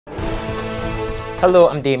Hello,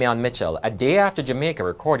 I'm Damian Mitchell. A day after Jamaica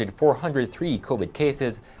recorded 403 COVID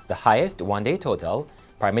cases, the highest one-day total,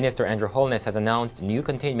 Prime Minister Andrew Holness has announced new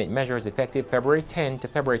containment measures effective February 10 to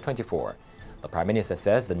February 24. The Prime Minister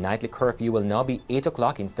says the nightly curfew will now be 8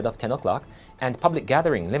 o'clock instead of 10 o'clock, and public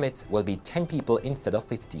gathering limits will be 10 people instead of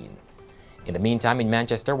 15. In the meantime, in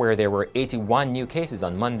Manchester, where there were 81 new cases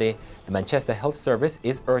on Monday, the Manchester Health Service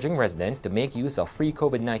is urging residents to make use of free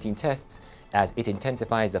COVID-19 tests as it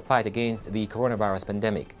intensifies the fight against the coronavirus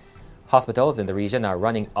pandemic. Hospitals in the region are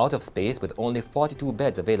running out of space with only 42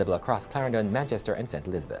 beds available across Clarendon, Manchester and St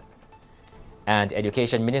Elizabeth. And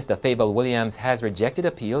Education Minister Fayval Williams has rejected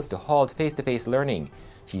appeals to halt face-to-face learning.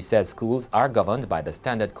 She says schools are governed by the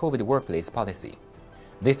standard COVID workplace policy.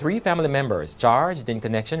 The three family members charged in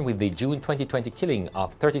connection with the June 2020 killing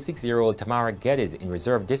of 36-year-old Tamara Geddes in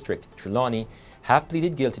Reserve District, Trelawny, have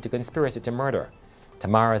pleaded guilty to conspiracy to murder.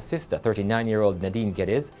 Tamara's sister, 39-year-old Nadine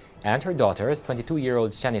Geddes, and her daughters, 22-year-old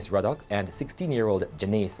Shanice Ruddock and 16-year-old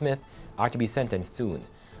Janae Smith, are to be sentenced soon.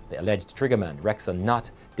 The alleged triggerman, Rexon Knott,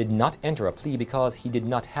 did not enter a plea because he did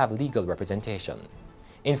not have legal representation.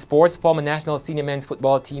 In sports, former national senior men's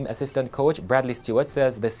football team assistant coach Bradley Stewart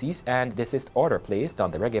says the cease and desist order placed on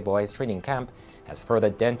the Reggae Boyz training camp has further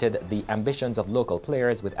dented the ambitions of local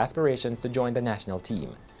players with aspirations to join the national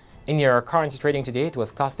team. In your currency trading today, it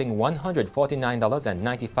was costing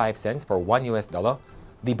 $149.95 for $1 US,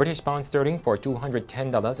 the British pound sterling for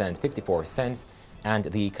 $210.54, and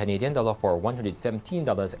the Canadian dollar for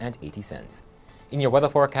 $117.80. In your weather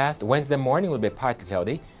forecast, Wednesday morning will be partly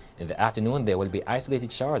cloudy. In the afternoon, there will be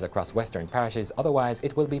isolated showers across western parishes. Otherwise,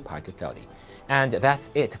 it will be partly cloudy. And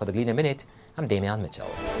that's it for the Gleaner Minute. I'm Damian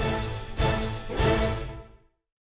Mitchell.